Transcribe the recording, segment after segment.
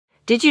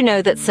Did you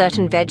know that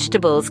certain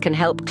vegetables can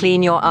help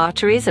clean your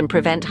arteries and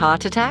prevent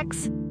heart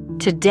attacks?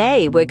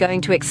 Today, we're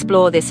going to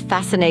explore this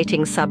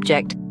fascinating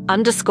subject,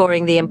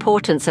 underscoring the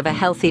importance of a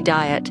healthy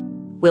diet.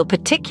 We'll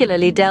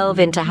particularly delve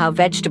into how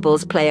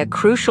vegetables play a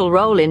crucial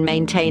role in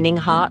maintaining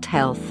heart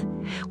health.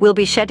 We'll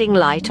be shedding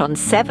light on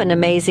 7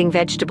 amazing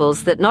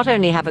vegetables that not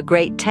only have a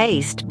great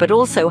taste, but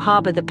also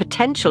harbor the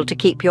potential to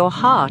keep your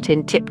heart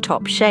in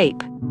tip-top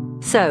shape.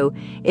 So,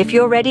 if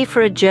you're ready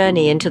for a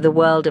journey into the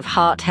world of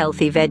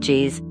heart-healthy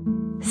veggies,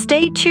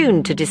 stay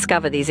tuned to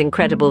discover these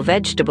incredible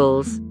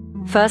vegetables.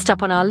 First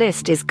up on our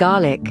list is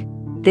garlic.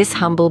 This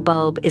humble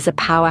bulb is a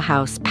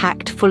powerhouse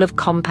packed full of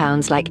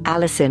compounds like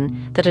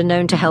allicin that are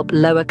known to help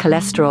lower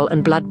cholesterol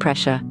and blood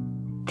pressure.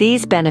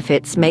 These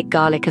benefits make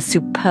garlic a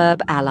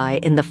superb ally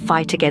in the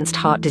fight against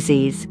heart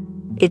disease.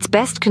 It's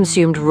best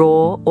consumed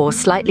raw or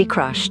slightly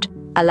crushed,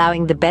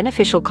 allowing the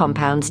beneficial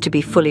compounds to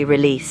be fully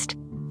released.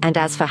 And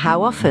as for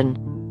how often,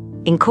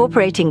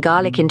 incorporating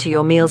garlic into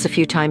your meals a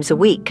few times a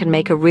week can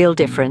make a real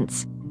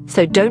difference.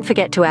 So don't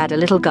forget to add a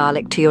little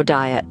garlic to your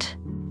diet.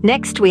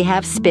 Next, we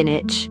have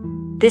spinach.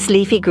 This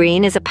leafy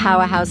green is a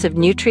powerhouse of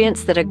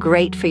nutrients that are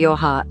great for your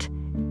heart.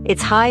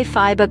 Its high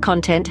fiber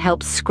content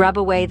helps scrub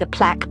away the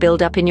plaque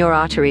buildup in your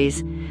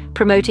arteries,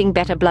 promoting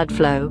better blood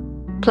flow.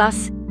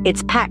 Plus,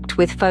 it's packed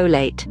with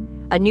folate,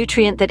 a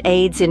nutrient that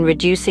aids in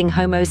reducing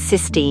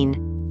homocysteine,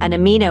 an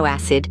amino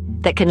acid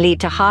that can lead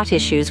to heart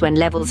issues when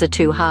levels are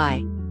too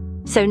high.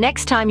 So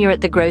next time you're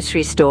at the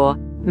grocery store,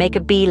 make a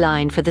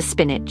beeline for the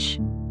spinach.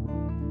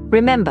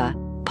 Remember,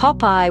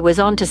 Popeye was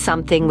onto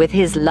something with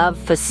his love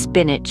for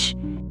spinach.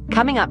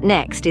 Coming up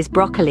next is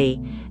broccoli.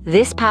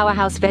 This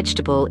powerhouse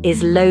vegetable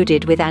is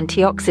loaded with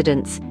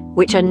antioxidants,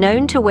 which are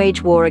known to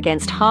wage war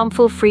against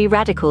harmful free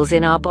radicals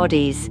in our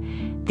bodies.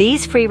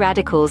 These free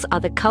radicals are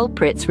the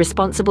culprits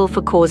responsible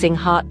for causing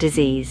heart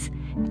disease.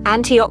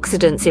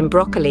 Antioxidants in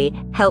broccoli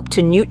help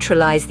to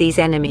neutralize these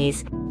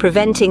enemies,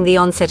 preventing the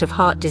onset of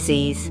heart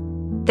disease.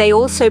 They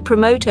also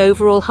promote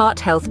overall heart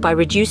health by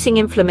reducing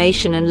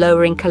inflammation and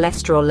lowering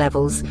cholesterol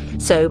levels.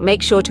 So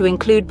make sure to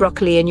include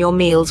broccoli in your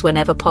meals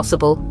whenever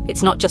possible.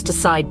 It's not just a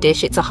side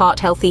dish, it's a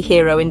heart-healthy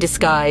hero in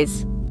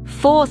disguise.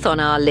 Fourth on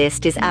our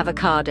list is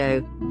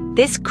avocado.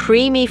 This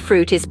creamy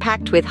fruit is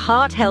packed with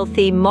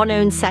heart-healthy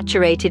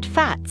monounsaturated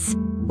fats,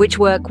 which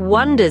work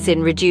wonders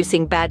in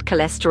reducing bad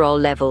cholesterol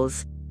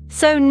levels.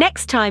 So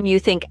next time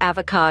you think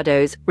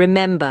avocados,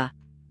 remember,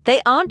 they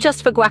aren't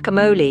just for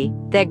guacamole,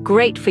 they're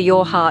great for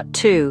your heart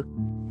too.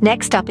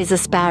 Next up is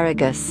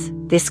asparagus.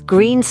 This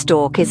green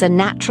stalk is a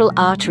natural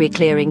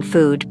artery-clearing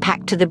food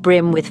packed to the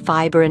brim with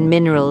fiber and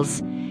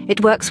minerals.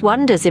 It works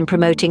wonders in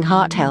promoting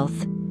heart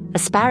health.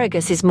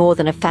 Asparagus is more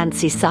than a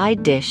fancy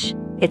side dish.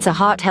 It's a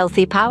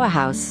heart-healthy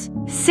powerhouse.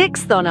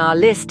 Sixth on our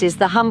list is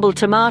the humble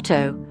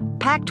tomato.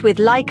 Packed with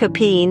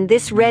lycopene,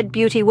 this red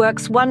beauty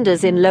works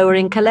wonders in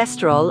lowering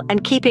cholesterol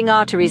and keeping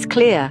arteries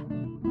clear.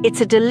 It's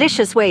a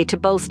delicious way to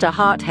bolster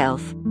heart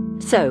health.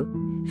 So,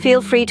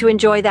 feel free to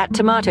enjoy that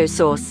tomato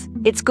sauce.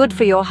 It's good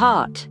for your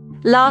heart.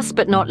 Last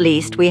but not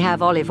least, we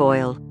have olive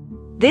oil.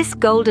 This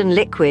golden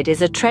liquid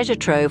is a treasure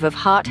trove of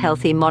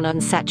heart-healthy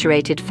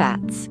monounsaturated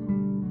fats.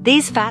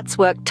 These fats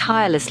work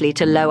tirelessly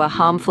to lower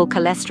harmful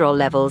cholesterol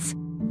levels,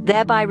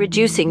 thereby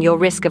reducing your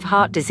risk of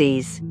heart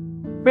disease.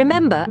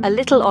 Remember, a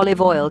little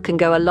olive oil can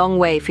go a long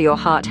way for your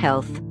heart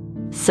health.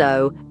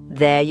 So,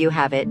 there you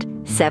have it,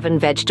 7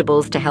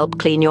 vegetables to help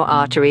clean your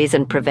arteries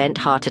and prevent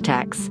heart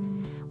attacks.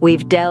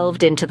 We've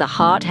delved into the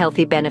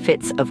heart-healthy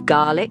benefits of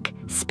garlic,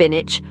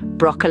 spinach,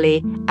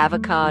 broccoli,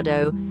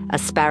 avocado,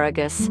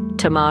 asparagus,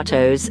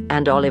 tomatoes,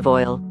 and olive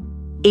oil.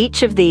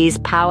 Each of these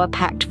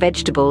power-packed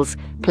vegetables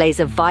plays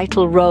a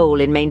vital role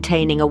in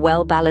maintaining a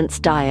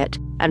well-balanced diet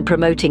and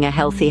promoting a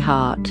healthy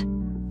heart.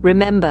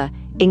 Remember,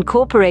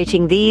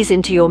 incorporating these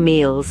into your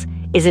meals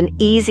is an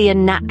easy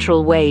and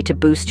natural way to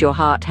boost your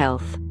heart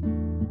health.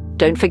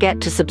 Don't forget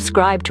to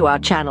subscribe to our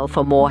channel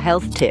for more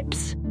health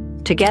tips.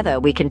 Together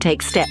we can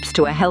take steps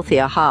to a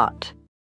healthier heart.